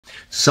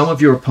Some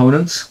of your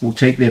opponents will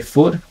take their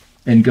foot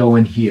and go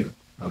in here.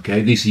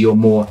 Okay, these are your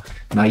more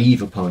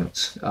naive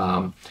opponents.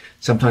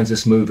 Sometimes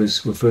this move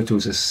is referred to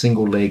as a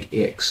single leg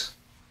X,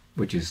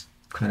 which is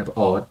kind of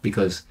odd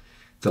because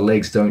the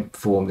legs don't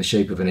form the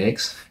shape of an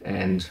X,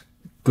 and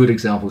good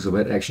examples of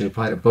it actually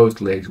apply to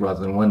both legs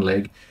rather than one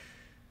leg.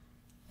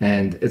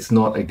 And it's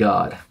not a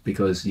guard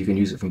because you can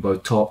use it from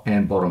both top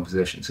and bottom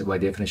positions. So by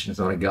definition, it's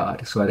not a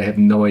guard. So I have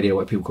no idea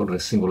why people call it a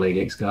single leg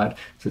X guard.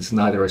 So it's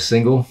neither a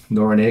single,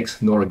 nor an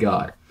X, nor a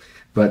guard.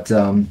 But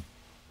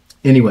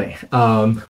anyway,